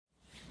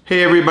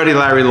Hey everybody,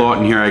 Larry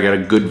Lawton here. I got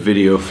a good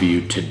video for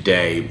you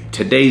today.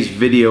 Today's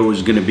video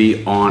is going to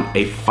be on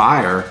a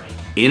fire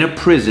in a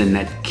prison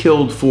that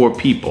killed 4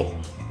 people.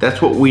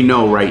 That's what we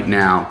know right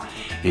now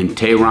in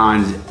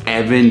Tehran's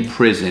Evin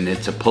prison.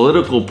 It's a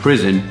political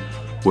prison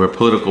where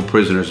political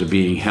prisoners are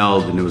being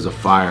held, and there was a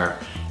fire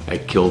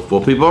that killed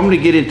 4 people. I'm going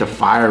to get into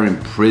fire in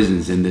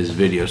prisons in this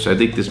video, so I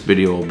think this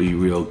video will be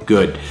real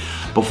good.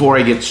 Before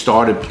I get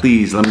started,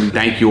 please let me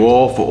thank you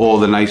all for all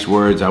the nice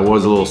words. I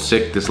was a little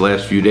sick this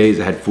last few days.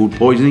 I had food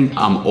poisoning.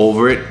 I'm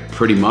over it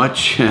pretty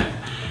much.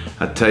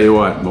 I'll tell you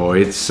what,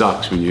 boy, it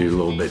sucks when you're a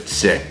little bit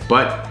sick,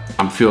 but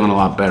I'm feeling a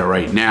lot better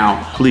right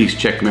now. Please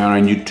check me out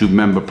on YouTube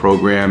member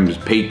programs,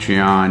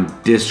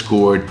 Patreon,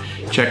 Discord.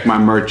 Check my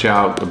merch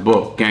out, the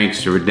book,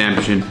 Gangster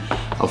Redemption.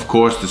 Of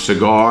course, the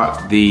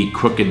cigar, the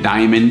Crooked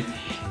Diamond,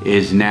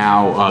 is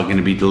now going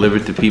to be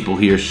delivered to people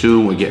here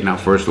soon. We're getting our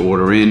first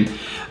order in.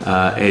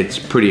 It's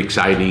pretty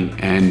exciting,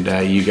 and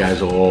you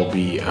guys will all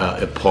be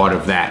a part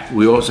of that.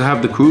 We also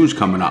have the cruise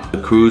coming up.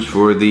 The cruise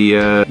for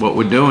the what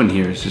we're doing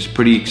here. It's just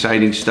pretty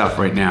exciting stuff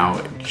right now.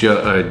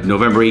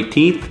 November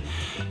 18th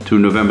to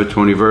November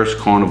 21st,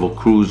 Carnival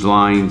Cruise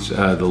Lines,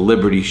 the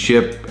Liberty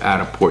ship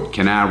out of Port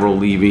Canaveral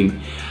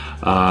leaving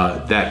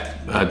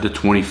the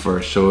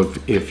 21st. So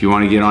if you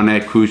want to get on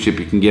that cruise ship,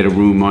 you can get a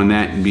room on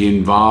that and be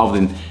involved,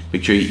 and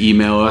make sure you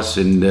email us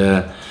and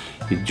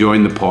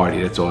join the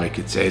party. That's all I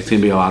could say. It's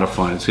gonna be a lot of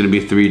fun. It's gonna be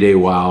a 3-day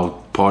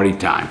wild party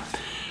time.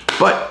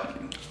 But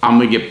I'm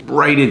gonna get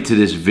right into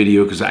this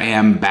video because I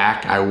am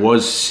back. I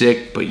was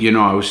sick, but you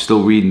know, I was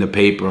still reading the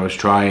paper. I was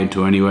trying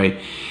to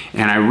anyway.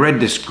 And I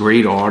read this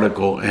great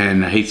article,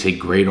 and I hate to say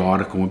great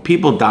article. When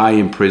people die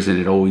in prison,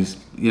 it always,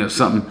 you know,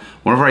 something,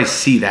 whenever I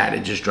see that,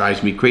 it just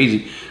drives me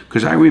crazy.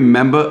 Because I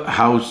remember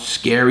how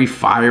scary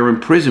fire in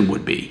prison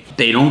would be.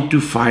 They don't do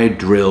fire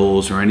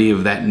drills or any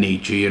of that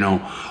nature, you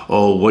know.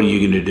 Oh, what are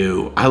you gonna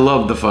do? I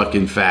love the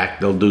fucking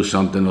fact they'll do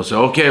something. They'll say,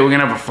 okay, we're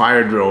gonna have a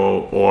fire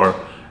drill, or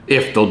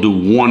if they'll do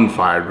one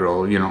fire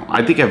drill, you know.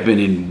 I think I've been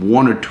in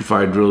 1 or 2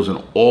 fire drills in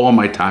all of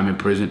my time in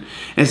prison.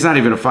 And it's not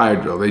even a fire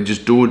drill. They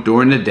just do it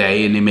during the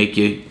day, and they make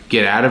you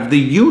get out of the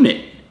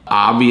unit.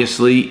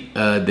 Obviously,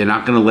 they're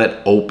not going to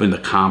let open the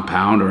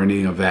compound or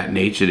anything of that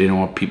nature. They don't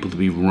want people to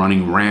be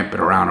running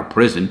rampant around a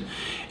prison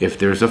if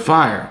there's a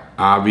fire.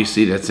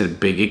 Obviously, that's a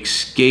big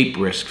escape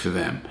risk for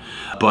them.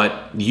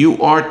 But you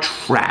are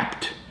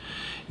trapped.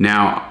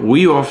 Now,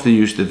 we often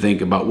used to think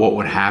about what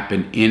would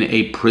happen in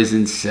a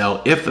prison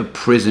cell if a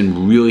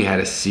prison really had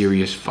a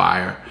serious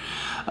fire.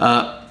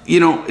 You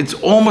know, it's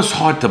almost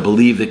hard to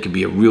believe there could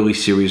be a really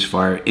serious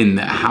fire in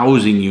the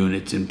housing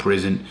units in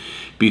prison,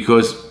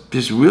 because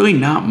there's really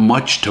not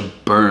much to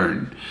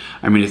burn.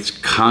 I mean, it's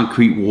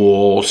concrete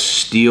walls,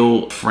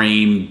 steel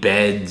frame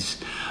beds,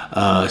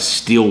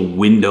 steel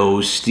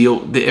windows,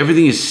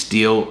 everything is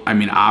steel. I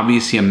mean,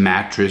 obviously a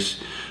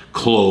mattress,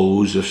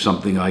 clothes or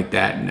something like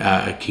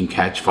that can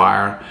catch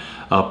fire.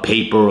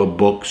 Paper or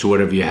books or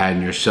whatever you had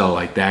in your cell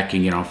like that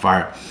can get on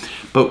fire.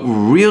 But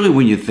really,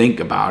 when you think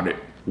about it,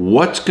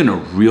 what's gonna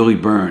really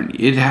burn?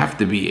 It'd have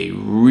to be a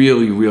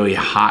really, really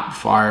hot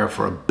fire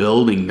for a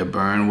building to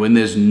burn when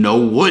there's no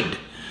wood.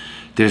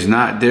 There's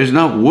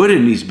not wood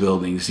in these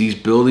buildings. These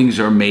buildings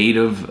are made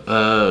of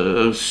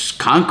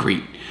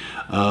concrete,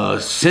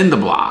 cinder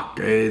block.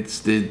 They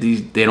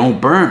don't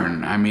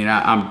burn. I mean,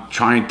 I'm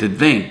trying to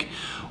think.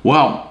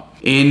 Well,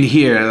 in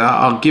here,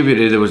 I'll give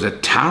you, there was a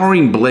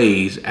towering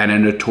blaze at a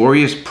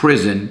notorious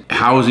prison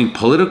housing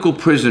political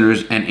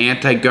prisoners and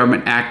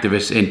anti-government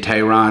activists in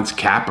Tehran's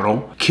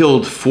capital.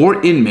 Killed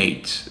 4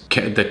 inmates.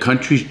 The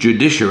country's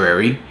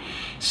judiciary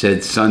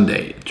said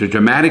Sunday. The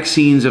dramatic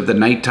scenes of the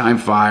nighttime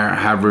fire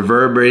have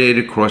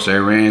reverberated across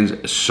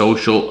Iran's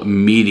social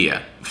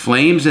media.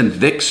 Flames and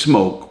thick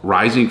smoke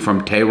rising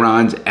from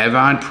Tehran's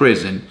Evin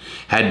prison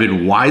had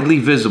been widely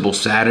visible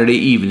Saturday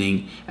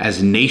evening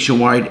as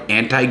nationwide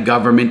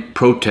anti-government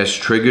protests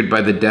triggered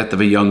by the death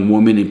of a young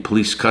woman in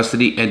police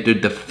custody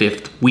entered the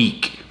 5th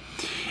week.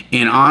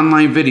 In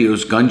online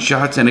videos,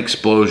 gunshots and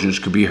explosions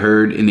could be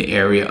heard in the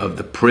area of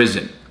the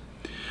prison.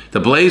 The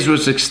blaze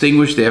was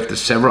extinguished after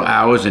several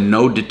hours and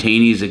no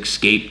detainees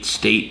escaped,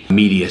 state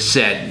media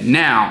said.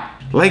 Now,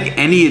 like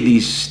any of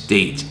these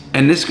states,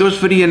 and this goes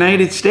for the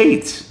United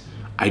States,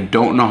 I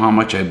don't know how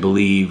much I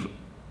believe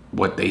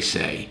what they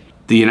say.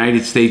 The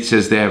United States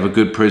says they have a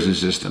good prison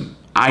system.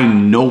 I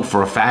know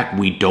for a fact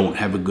we don't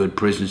have a good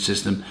prison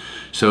system,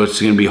 so it's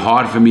going to be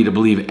hard for me to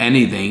believe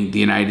anything the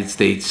United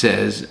States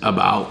says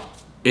about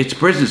its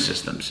prison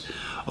systems.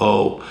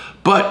 Oh,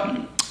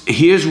 but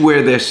here's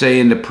where they're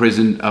saying the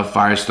prison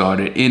fire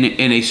started,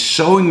 in a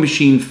sewing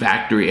machine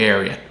factory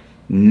area.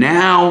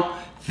 Now,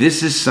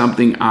 this is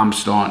something I'm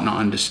starting to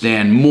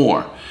understand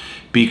more,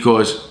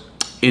 because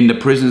in the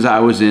prisons I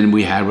was in,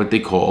 we had what they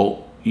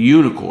call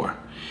Unicor.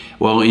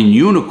 Well, in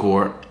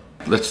Unicor,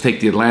 let's take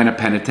the Atlanta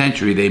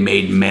Penitentiary, they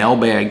made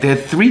mailbags. They had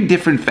 3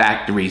 different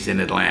factories in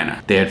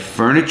Atlanta. They had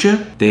furniture,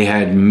 they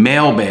had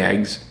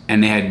mailbags,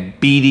 and they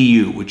had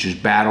BDU, which is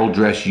battle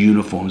dress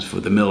uniforms for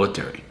the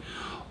military.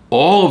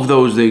 All of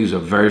those things are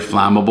very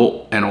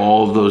flammable, and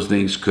all of those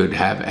things could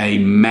have a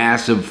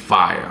massive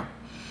fire.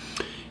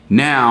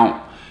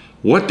 Now,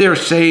 what they're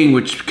saying,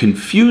 which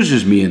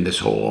confuses me in this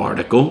whole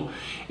article,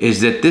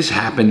 is that this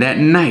happened at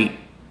night.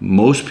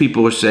 Most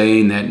people are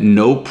saying that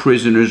no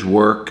prisoners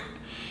work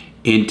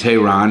in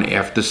Tehran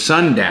after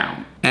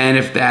sundown. And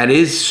if that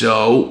is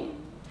so,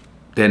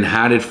 then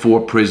how did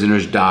 4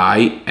 prisoners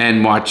die?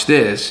 And watch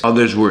this,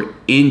 others were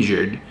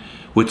injured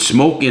with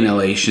smoke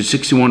inhalation.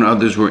 61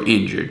 others were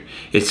injured.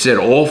 It said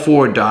all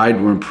 4 died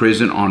were in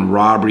prison on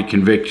robbery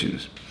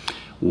convictions.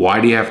 Why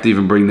do you have to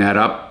even bring that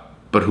up?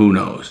 But who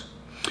knows?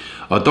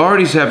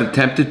 Authorities have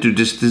attempted to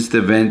distance the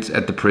events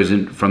at the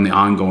prison from the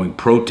ongoing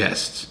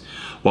protests.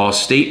 While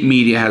state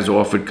media has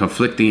offered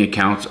conflicting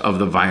accounts of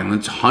the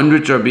violence,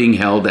 hundreds are being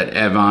held at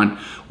Evan,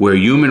 where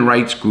human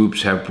rights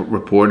groups have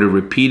reported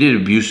repeated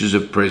abuses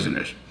of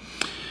prisoners.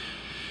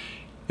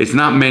 It's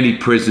not many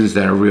prisons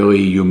that are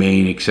really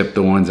humane, except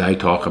the ones I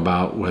talk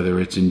about, whether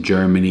it's in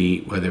Germany,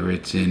 whether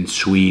it's in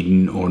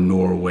Sweden or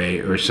Norway,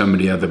 or some of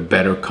the other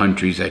better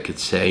countries, I could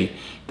say,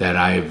 that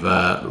I've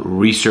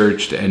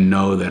researched and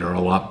know that are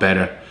a lot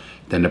better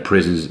than the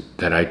prisons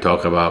that I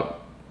talk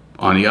about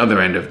on the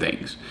other end of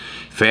things.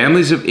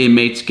 Families of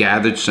inmates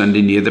gathered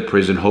Sunday near the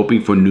prison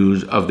hoping for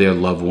news of their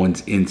loved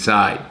ones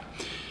inside.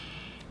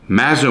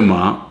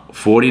 Mazuma,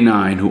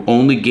 49, who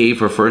only gave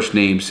her first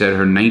name, said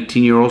her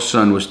 19-year-old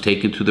son was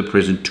taken to the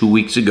prison 2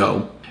 weeks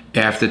ago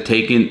after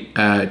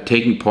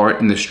taking part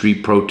in the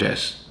street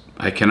protests.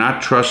 I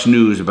cannot trust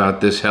news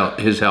about his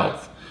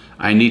health.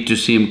 I need to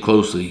see him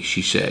closely,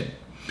 she said.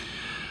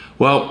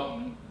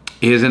 Well,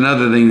 here's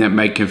another thing that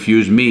might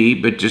confuse me,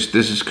 but this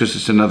is because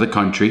it's another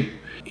country.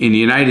 In the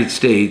United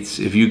States,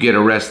 if you get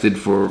arrested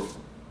for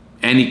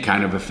any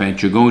kind of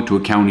offense, you're going to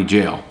a county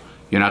jail.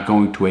 You're not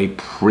going to a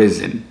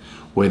prison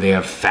where they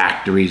have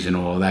factories and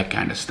all that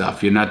kind of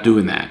stuff. You're not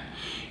doing that.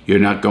 You're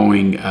not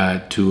going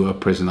to a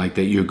prison like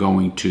that. You're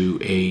going to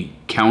a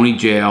county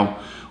jail,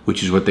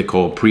 which is what they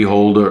call a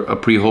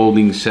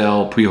pre-holding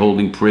cell,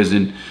 pre-holding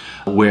prison,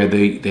 where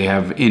they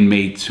have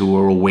inmates who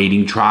are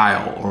awaiting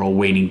trial or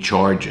awaiting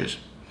charges.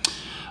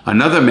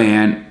 Another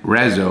man,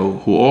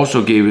 Rezo, who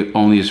also gave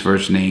only his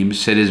first name,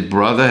 said his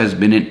brother has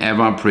been in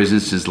Evan prison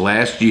since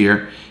last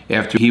year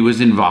after he was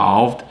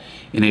involved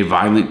in a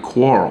violent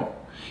quarrel.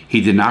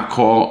 He did not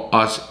call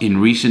us in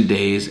recent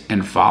days,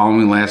 and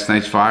following last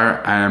night's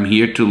fire, I am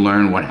here to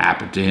learn what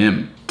happened to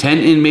him. 10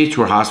 inmates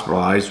were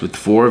hospitalized, with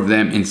 4 of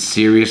them in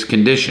serious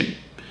condition,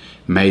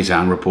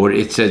 Maison reported.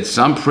 It said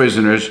some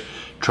prisoners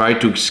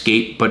tried to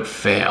escape but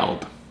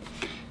failed.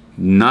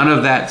 None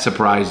of that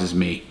surprises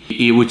me.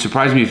 It would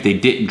surprise me if they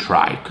didn't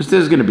try, because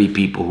there's going to be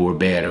people who are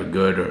bad or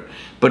good.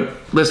 But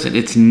listen,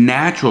 it's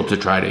natural to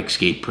try to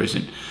escape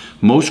prison.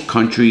 Most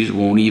countries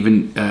won't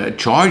even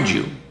charge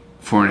you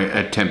for an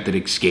attempted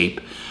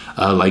escape,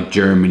 like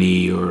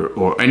Germany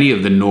or any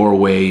of the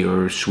Norway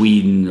or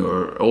Sweden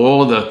or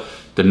all the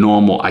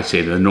normal, I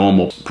say the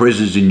normal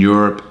prisons in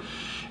Europe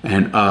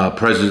and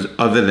prisons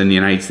other than the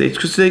United States,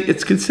 because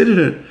it's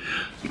considered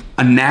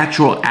a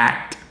natural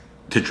act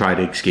to try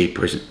to escape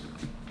prison.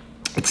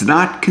 It's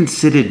not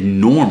considered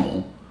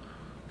normal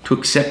to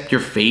accept your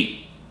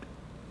fate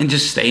and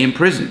just stay in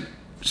prison,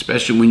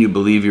 especially when you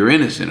believe you're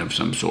innocent of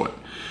some sort.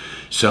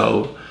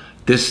 So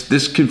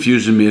this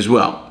confuses me as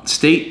well.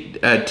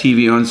 State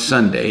TV on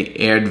Sunday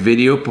aired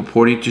video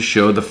purporting to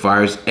show the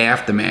fire's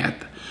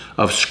aftermath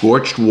of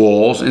scorched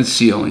walls and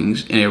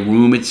ceilings in a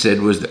room it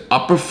said was the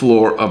upper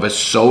floor of a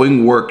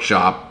sewing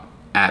workshop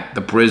at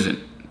the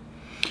prison.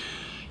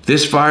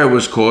 This fire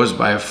was caused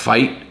by a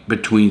fight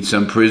between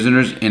some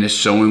prisoners in a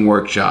sewing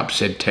workshop,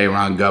 said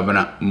Tehran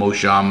Governor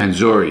Moshe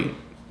Mansouri.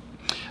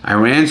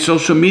 Iran's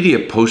social media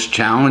posts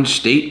challenged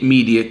state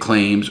media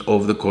claims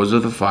over the cause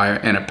of the fire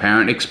and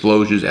apparent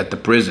explosions at the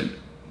prison.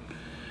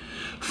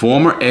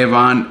 Former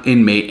Evan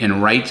inmate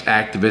and rights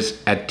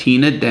activist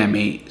Atina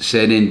Demi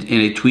said in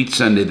a tweet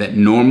Sunday that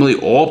normally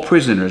all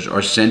prisoners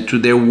are sent to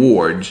their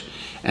wards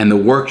and the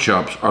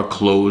workshops are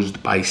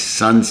closed by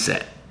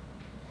sunset.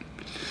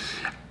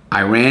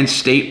 Iran's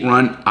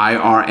state-run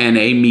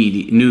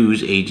IRNA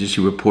news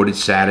agency reported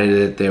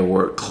Saturday that there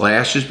were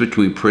clashes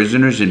between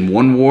prisoners in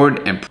one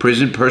ward and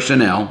prison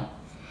personnel,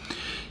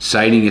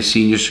 citing a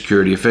senior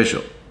security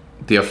official.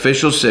 The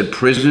official said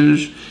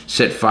prisoners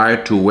set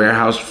fire to a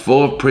warehouse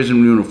full of prison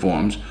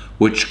uniforms,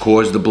 which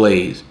caused the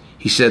blaze.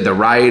 He said the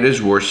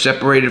rioters were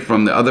separated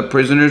from the other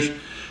prisoners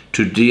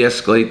to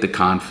de-escalate the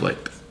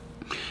conflict.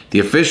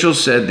 The official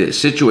said the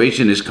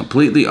situation is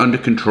completely under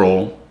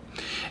control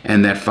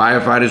and that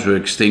firefighters were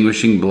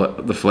extinguishing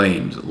the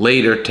flames.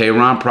 Later,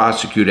 Tehran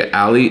prosecutor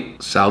Ali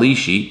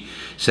Salishi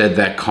said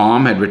that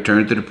calm had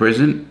returned to the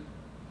prison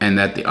and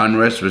that the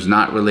unrest was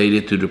not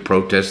related to the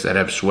protests that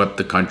have swept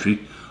the country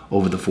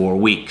over the 4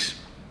 weeks.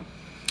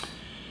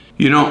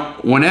 You know,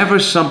 whenever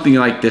something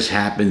like this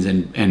happens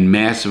and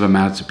massive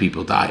amounts of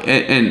people die,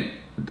 and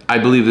I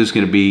believe there's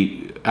going to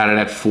be, out of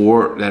that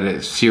 4,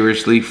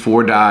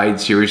 4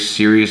 died,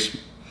 serious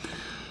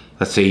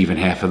Let's say even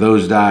half of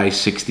those died.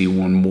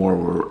 61 more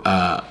were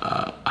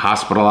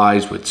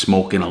hospitalized with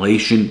smoke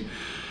inhalation.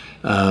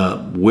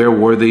 Where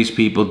were these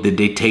people? Did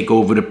they take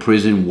over the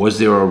prison? Was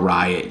there a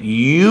riot?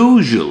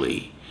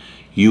 Usually,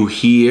 you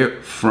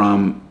hear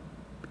from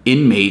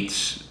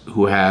inmates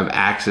who have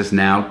access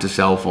now to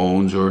cell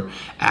phones or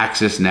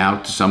access now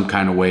to some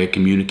kind of way of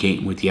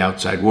communicating with the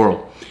outside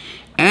world.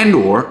 And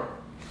or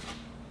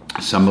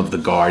some of the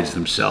guards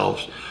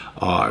themselves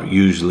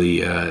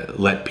usually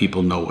let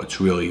people know what's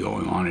really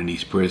going on in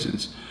these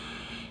prisons.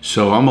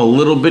 So I'm a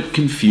little bit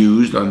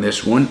confused on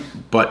this one,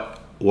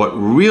 but what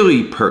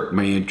really perked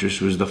my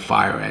interest was the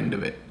fire end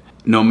of it.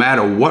 No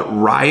matter what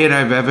riot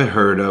I've ever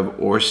heard of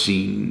or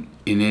seen,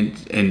 and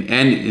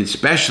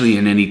especially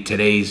in any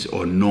today's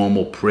or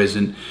normal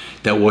prison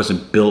that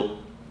wasn't built,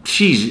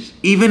 Jesus,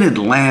 even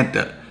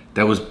Atlanta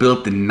that was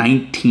built in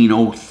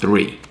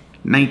 1903,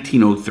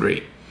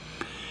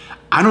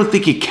 I don't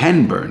think it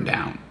can burn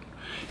down.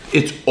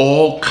 It's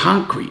all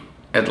concrete.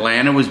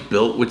 Atlanta was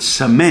built with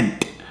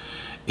cement.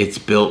 It's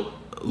built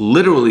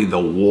literally, the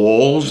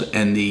walls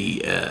and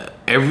the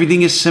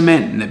everything is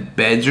cement, and the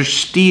beds are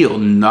steel.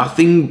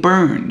 Nothing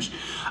burns.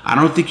 I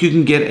don't think you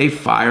can get a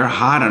fire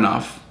hot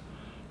enough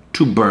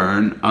to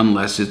burn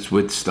unless it's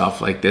with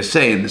stuff like they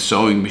say in the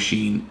sewing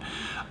machine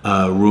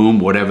room,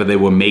 whatever they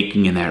were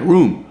making in that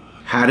room.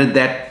 How did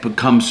that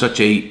become such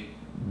a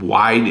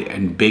wide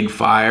and big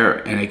fire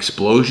and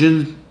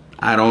explosion?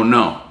 I don't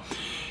know.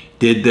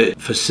 Did the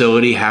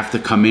facility have to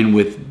come in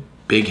with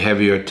big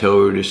heavy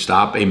artillery to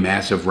stop a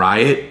massive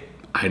riot?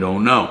 I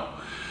don't know.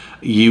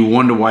 You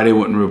wonder why they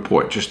wouldn't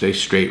report just a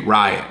straight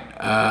riot.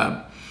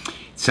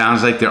 It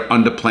sounds like they're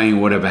underplaying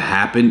whatever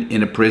happened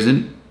in a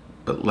prison,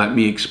 but let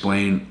me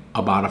explain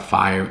about a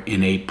fire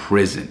in a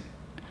prison.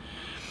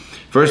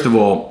 First of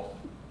all,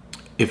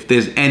 if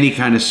there's any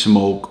kind of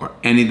smoke or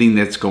anything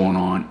that's going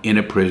on in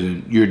a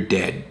prison, you're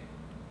dead.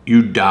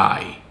 You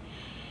die.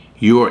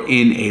 You're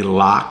in a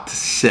locked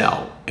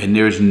cell, and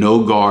there's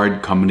no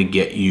guard coming to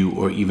get you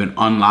or even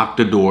unlock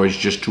the doors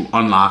just to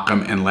unlock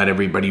them and let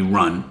everybody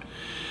run.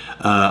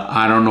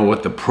 I don't know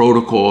what the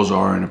protocols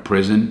are in a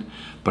prison,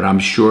 but I'm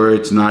sure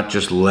it's not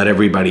just let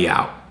everybody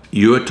out.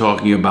 You're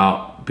talking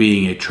about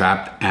being a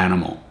trapped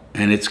animal,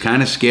 and it's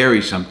kind of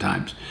scary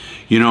sometimes.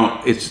 You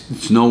know,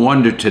 it's no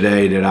wonder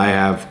today that I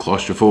have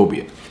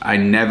claustrophobia. I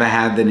never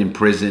had that in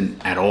prison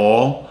at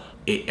all.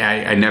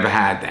 I never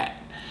had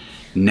that.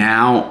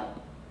 Now,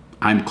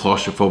 I'm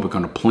claustrophobic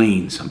on a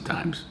plane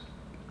sometimes.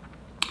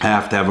 I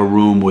have to have a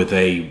room with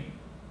a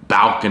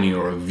balcony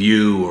or a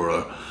view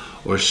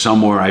or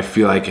somewhere I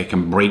feel like I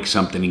can break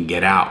something and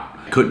get out.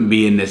 I couldn't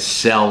be in this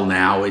cell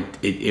now.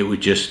 It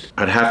would just,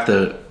 I'd have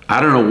to, I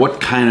don't know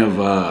what kind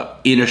of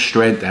inner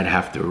strength I'd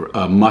have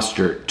to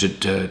muster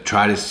to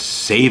try to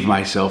save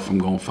myself from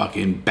going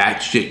fucking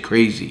batshit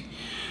crazy.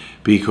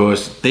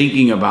 Because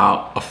thinking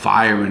about a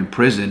fire in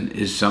prison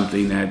is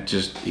something that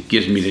just, it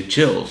gives me the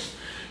chills.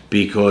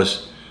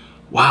 Because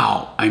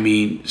wow, I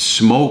mean,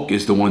 smoke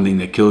is the one thing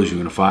that kills you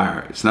in a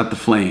fire. It's not the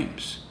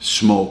flames,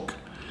 smoke.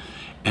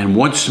 And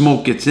once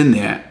smoke gets in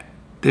there,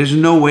 there's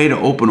no way to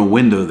open a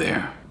window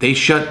there. They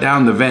shut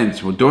down the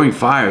vents. Well, during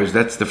fires,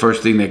 that's the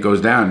first thing that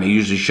goes down. They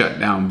usually shut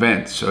down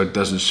vents so it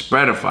doesn't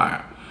spread a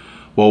fire.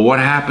 Well, what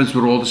happens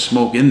with all the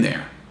smoke in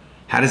there?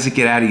 How does it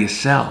get out of your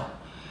cell?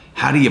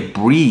 How do you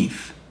breathe?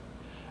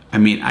 I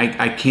mean,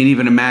 I can't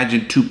even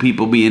imagine two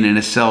people being in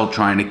a cell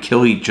trying to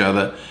kill each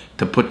other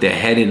to put their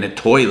head in the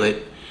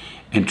toilet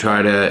and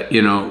try to,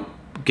 you know,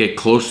 get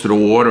close to the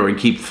water and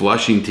keep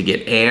flushing to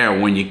get air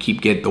when you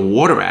get the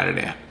water out of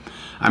there.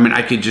 I mean,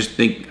 I could just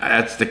think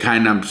that's the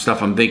kind of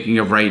stuff I'm thinking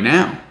of right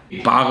now.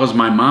 It boggles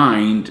my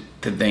mind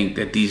to think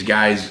that these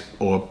guys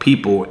or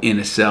people were in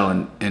a cell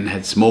and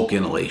had smoke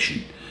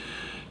inhalation,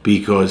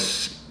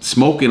 because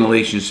smoke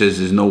inhalation says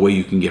there's no way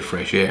you can get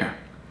fresh air.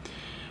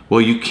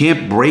 Well, you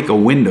can't break a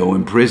window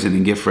in prison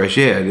and get fresh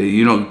air.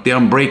 You know, they're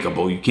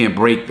unbreakable. You can't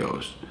break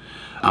those.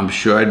 I'm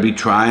sure I'd be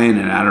trying,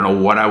 and I don't know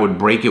what I would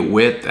break it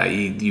with.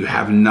 You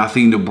have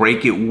nothing to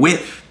break it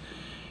with.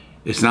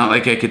 It's not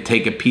like I could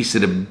take a piece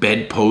of the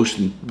bedpost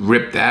and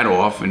rip that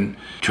off and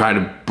try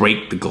to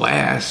break the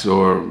glass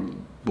or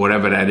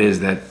whatever that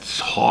is,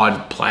 that's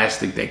hard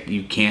plastic that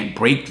you can't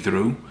break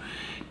through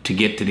to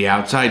get to the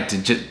outside,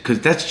 because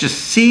that's just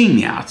seeing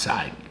the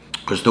outside.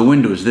 Because the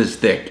window is this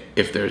thick,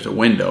 if there's a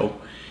window,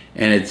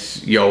 and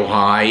it's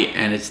high,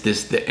 and it's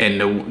this thick,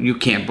 and you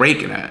can't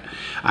break it.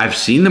 I've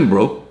seen them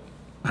broke.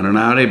 I don't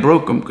know how they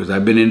broke them, because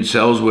I've been in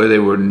cells where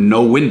there were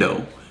no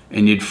window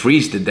and you'd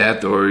freeze to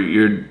death or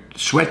you'd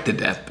sweat to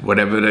death,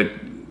 whatever the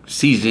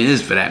season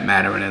is for that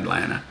matter in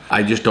Atlanta.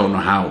 I just don't know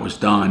how it was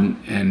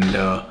done and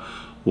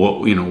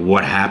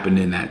what happened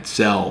in that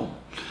cell.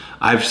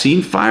 I've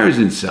seen fires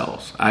in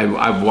cells.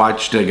 I've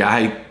watched a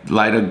guy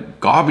light a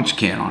garbage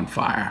can on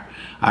fire.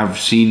 I've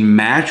seen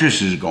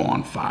mattresses go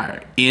on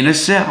fire in a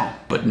cell,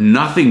 but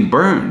nothing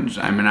burns.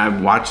 I mean,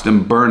 I've watched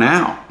them burn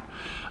out.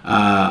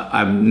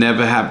 I've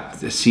never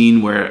have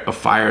seen where a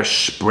fire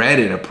spread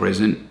in a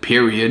prison,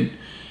 period,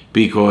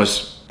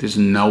 because there's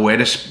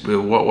nowhere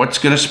to, what's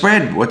gonna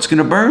spread? What's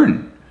gonna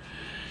burn?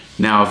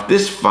 Now, if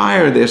this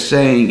fire they're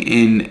saying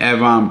in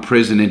Evin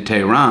prison in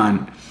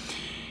Tehran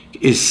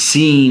is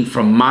seen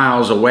from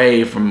miles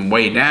away, from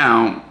way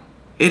down,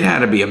 it had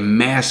to be a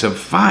massive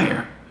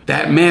fire.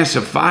 That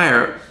massive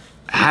fire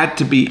had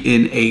to be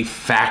in a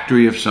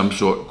factory of some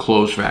sort,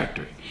 closed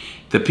factory.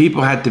 The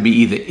people had to be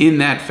either in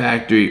that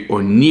factory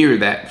or near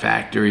that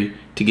factory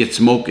to get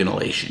smoke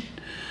inhalation,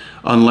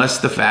 unless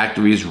the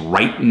factory is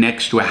right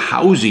next to a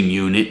housing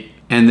unit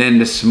and then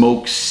the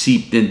smoke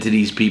seeped into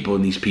these people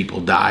and these people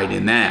died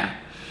in there.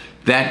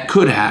 That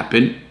could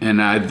happen,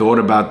 and I thought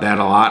about that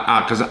a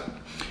lot because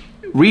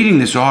reading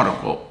this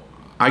article,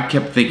 I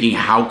kept thinking,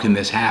 how can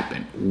this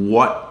happen?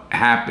 What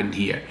happened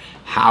here?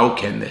 How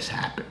can this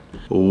happen?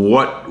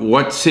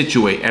 What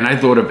situate? And I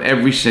thought of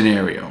every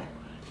scenario,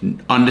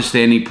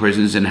 understanding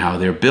prisons and how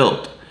they're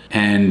built.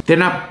 And they're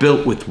not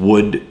built with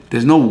wood.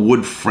 There's no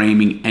wood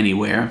framing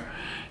anywhere.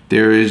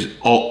 There is,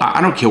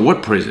 I don't care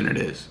what prison it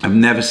is. I've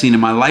never seen in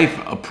my life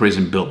a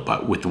prison built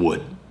with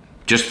wood.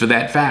 Just for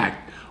that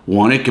fact.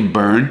 One, it can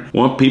burn.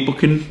 One, people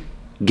can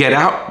get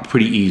out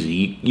pretty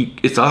easy.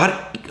 It's a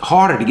lot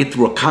harder to get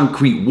through a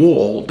concrete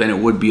wall than it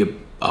would be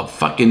a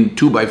fucking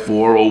 2x4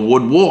 or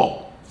wood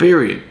wall,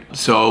 period.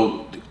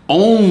 So the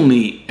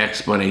only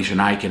explanation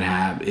I can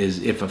have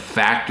is if a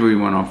factory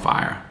went on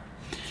fire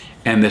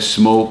and the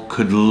smoke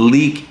could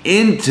leak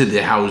into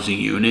the housing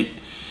unit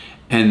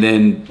and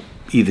then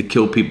either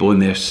kill people in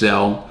their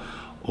cell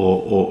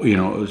or you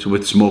know,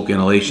 with smoke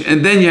inhalation.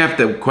 And then you have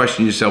to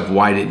question yourself,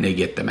 why didn't they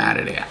get them out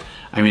of there?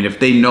 I mean, if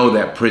they know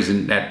that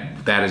prison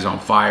that is on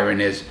fire and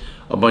there's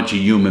a bunch of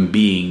human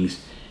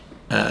beings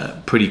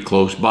pretty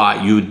close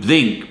by, you would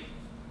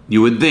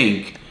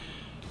think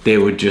they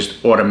would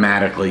just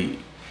automatically,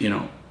 you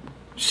know,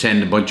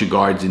 send a bunch of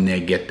guards in there,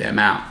 get them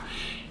out.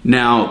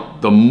 Now,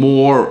 the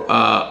more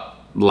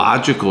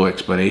logical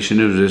explanation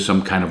is there's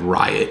some kind of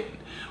riot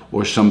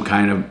or some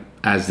kind of,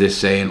 as they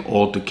say, an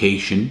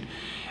altercation,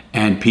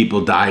 and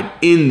people died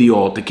in the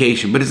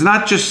altercation. But it's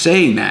not just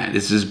saying that.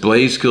 It says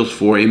blaze kills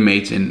 4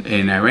 inmates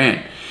in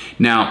Iran.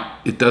 Now,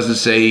 it doesn't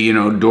say, you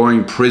know,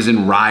 during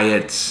prison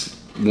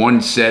riots,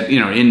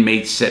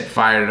 inmates set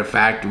fire to the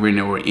factory and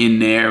they were in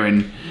there,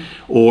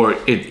 or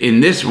in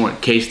this one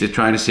case, they're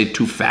trying to say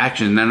 2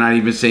 factions. They're not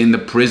even saying the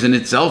prison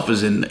itself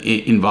is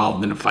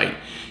involved in a fight.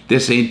 They're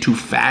saying 2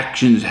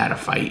 factions had a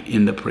fight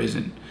in the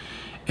prison.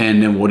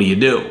 And then what do you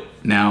do?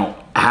 Now,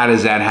 how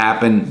does that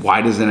happen?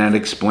 Why doesn't that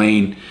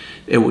explain?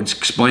 It would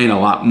explain a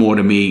lot more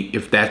to me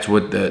if that's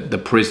what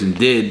the prison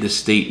did. The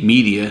state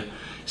media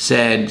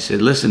said,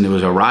 listen, there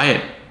was a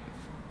riot.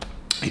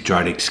 They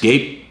tried to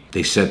escape.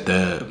 They set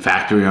the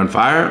factory on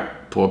fire.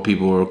 Poor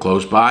people were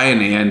close by, and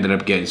they ended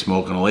up getting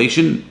smoke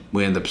inhalation.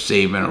 We ended up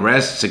saving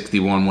arrests.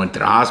 61 went to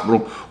the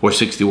hospital, or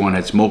 61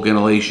 had smoke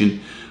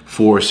inhalation.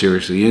 4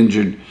 seriously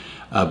injured,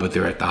 but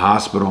they're at the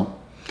hospital.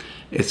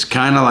 It's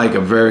kind of like a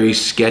very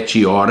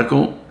sketchy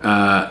article.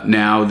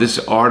 Now, this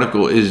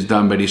article is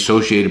done by the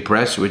Associated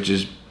Press, which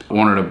is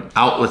one of the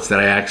outlets that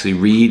I actually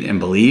read and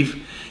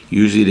believe.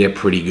 Usually they're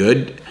pretty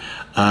good.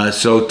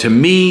 So to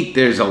me,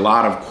 there's a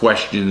lot of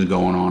questions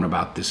going on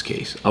about this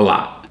case, a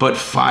lot. But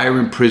fire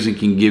in prison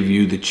can give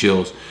you the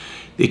chills.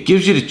 It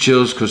gives you the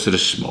chills because of the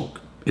smoke.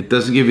 It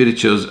doesn't give you the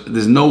chills.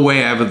 There's no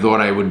way I ever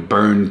thought I would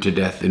burn to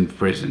death in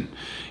prison.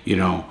 You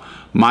know,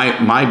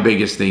 my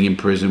biggest thing in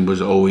prison was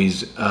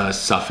always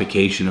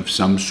suffocation of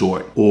some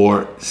sort,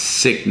 or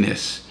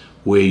sickness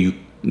where you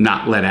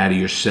not let out of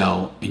your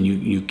cell and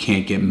you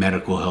can't get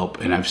medical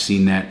help. And I've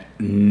seen that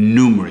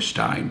numerous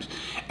times.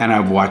 And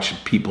I've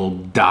watched people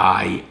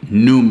die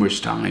numerous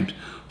times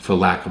for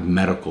lack of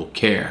medical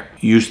care.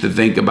 Used to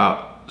think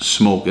about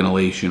smoke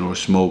inhalation or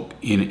smoke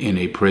in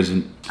a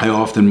prison. I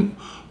often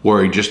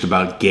worry just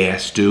about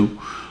gas too.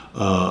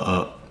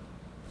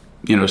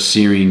 You know,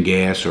 Syrian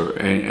gas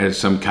or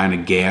some kind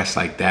of gas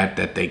like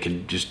that they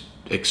could just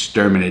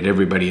exterminate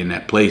everybody in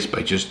that place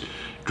by just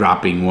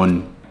dropping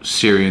one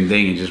Syrian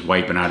thing and just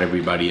wiping out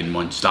everybody in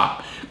one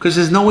stop. Because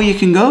there's no way you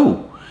can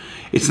go.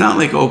 It's not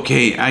like,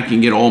 okay, I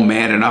can get all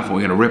mad enough and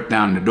we're gonna rip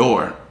down the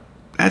door.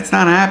 That's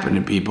not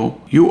happening, people.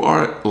 You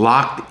are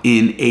locked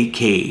in a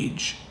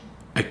cage.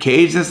 A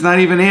cage that's not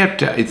even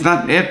airtight. It's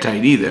not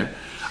airtight either,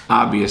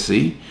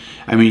 obviously.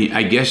 I mean,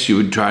 I guess you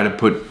would try to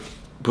put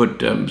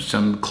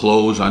some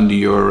clothes under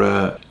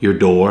your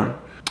door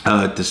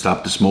to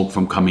stop the smoke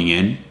from coming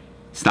in.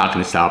 It's not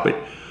gonna stop it.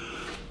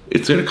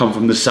 It's gonna come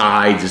from the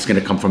sides, it's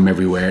gonna come from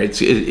everywhere.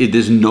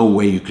 There's no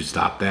way you could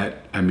stop that.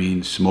 I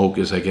mean, smoke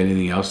is like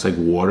anything else, like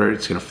water,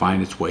 it's gonna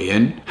find its way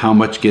in. How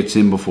much gets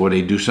in before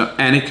they do something?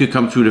 And it could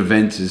come through the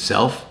vents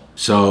itself.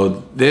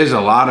 So there's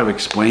a lot of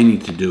explaining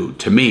to do,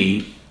 to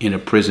me, in a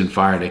prison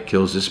fire that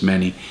kills this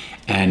many,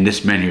 and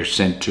this many are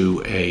sent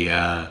to a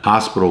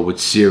hospital with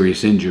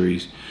serious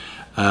injuries,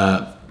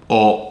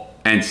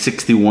 and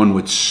 61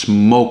 with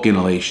smoke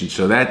inhalation.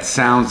 So that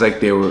sounds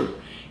like they were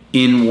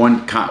in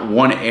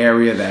one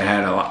area that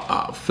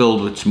had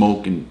filled with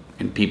smoke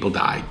and people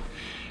died.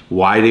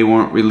 Why they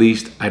weren't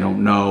released, I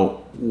don't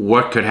know.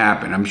 What could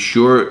happen? I'm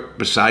sure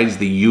besides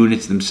the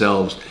units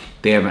themselves,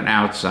 they have an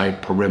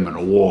outside perimeter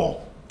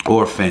wall.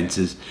 or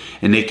fences,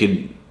 and they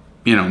could,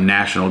 you know,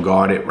 National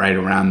Guard it right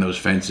around those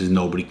fences.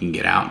 Nobody can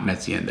get out, and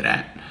that's the end of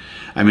that.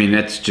 I mean,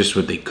 that's just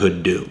what they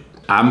could do.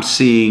 I'm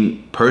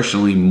seeing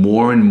personally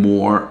more and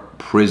more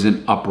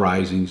prison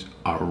uprisings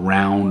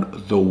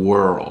around the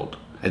world.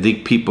 I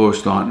think people are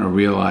starting to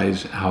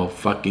realize how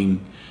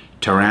fucking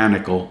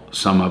tyrannical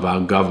some of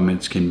our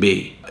governments can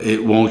be.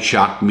 It won't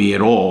shock me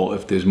at all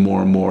if there's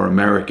more and more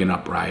American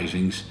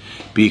uprisings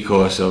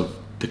because of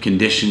the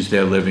conditions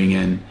they're living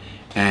in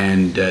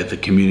and the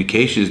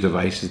communications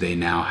devices they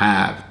now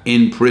have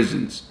in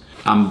prisons.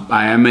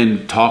 I am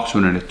in talks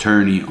with an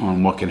attorney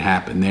on what can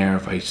happen there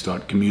if I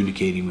start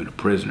communicating with a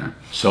prisoner.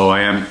 So I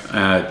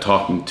am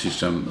talking to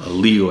some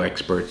legal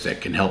experts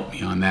that can help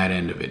me on that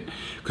end of it,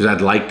 because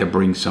I'd like to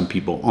bring some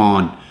people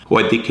on who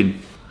I think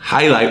can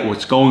highlight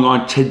what's going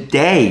on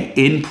today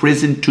in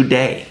prison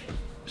today.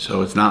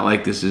 So it's not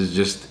like this is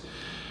just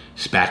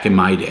back in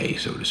my day,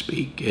 so to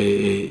speak.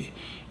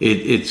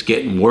 It's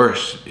getting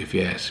worse, if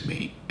you ask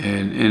me,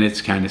 and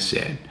it's kind of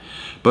sad.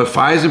 But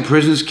fires in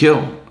prisons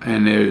kill,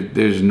 and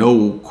there's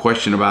no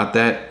question about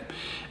that.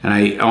 And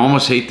I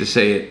almost hate to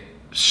say it,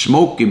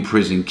 smoke in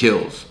prison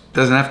kills. It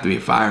doesn't have to be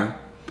a fire.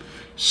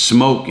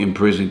 Smoke in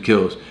prison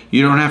kills.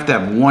 You don't have to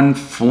have one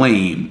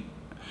flame,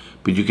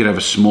 but you could have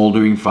a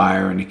smoldering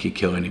fire and it could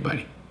kill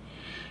anybody.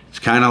 It's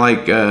kind of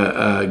like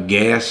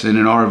gas in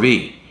an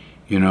RV.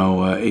 You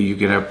know, you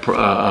could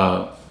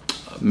have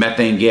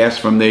methane gas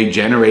from their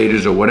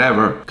generators or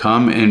whatever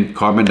come and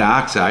carbon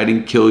dioxide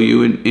and kill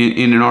you in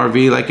an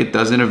RV like it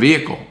does in a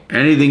vehicle.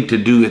 Anything to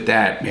do with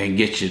that, man,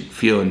 gets you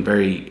feeling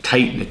very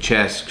tight in the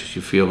chest because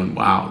you're feeling,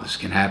 wow, this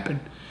can happen.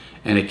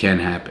 And it can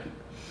happen.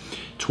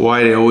 It's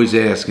why they always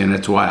ask, and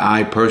that's why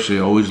I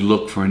personally always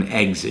look for an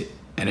exit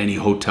at any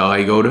hotel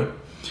I go to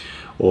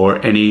or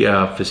any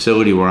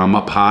facility where I'm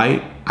up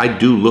high. I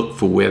do look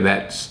for where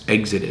that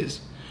exit is,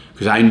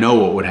 because I know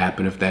what would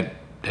happen if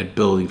that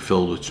building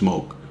filled with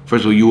smoke.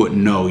 First of all, you wouldn't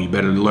know. You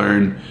better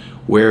learn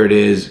where it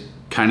is,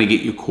 kind of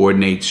get your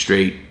coordinates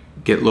straight,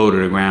 get low to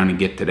the ground and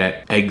get to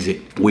that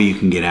exit where you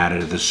can get out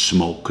of the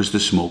smoke, because the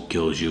smoke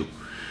kills you.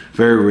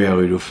 Very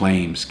rarely do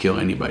flames kill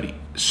anybody.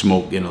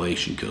 Smoke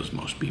inhalation kills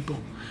most people.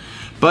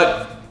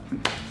 But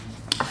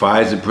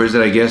fires in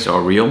prison, I guess,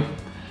 are real.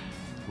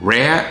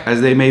 Rare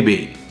as they may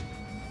be,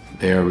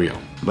 they are real.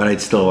 But I'd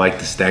still like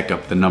to stack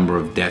up the number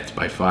of deaths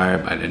by fire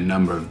by the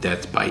number of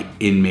deaths by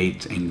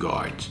inmates and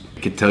guards. I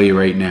can tell you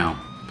right now,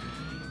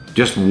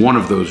 just one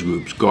of those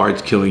groups,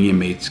 guards killing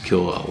inmates,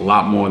 kill a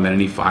lot more than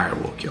any fire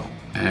will kill.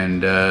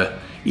 And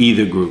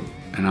either group,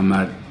 and I'm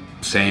not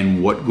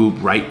saying what group,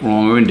 right,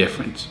 wrong, or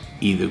indifference,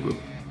 either group.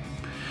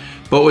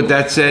 But with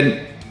that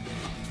said,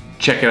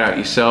 check it out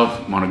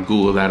yourself. Want to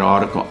Google that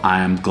article. I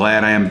am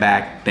glad I am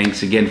back.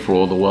 Thanks again for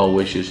all the well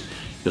wishes.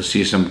 You'll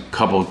see some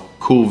couple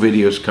cool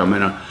videos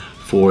coming up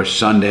for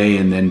Sunday,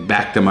 and then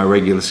back to my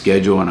regular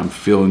schedule, and I'm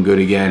feeling good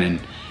again. And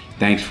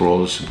thanks for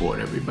all the support,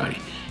 everybody.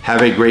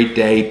 Have a great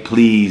day.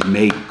 Please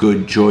make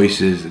good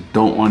choices.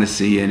 Don't want to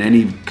see you in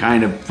any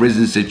kind of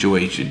prison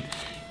situation,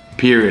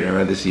 period. I'd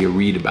rather see you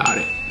read about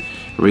it.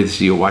 I'd rather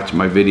see you watch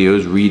my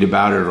videos, read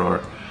about it,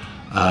 or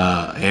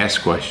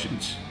ask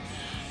questions.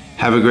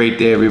 Have a great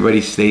day,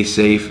 everybody. Stay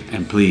safe,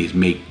 and please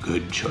make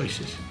good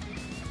choices.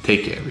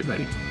 Take care,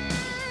 everybody.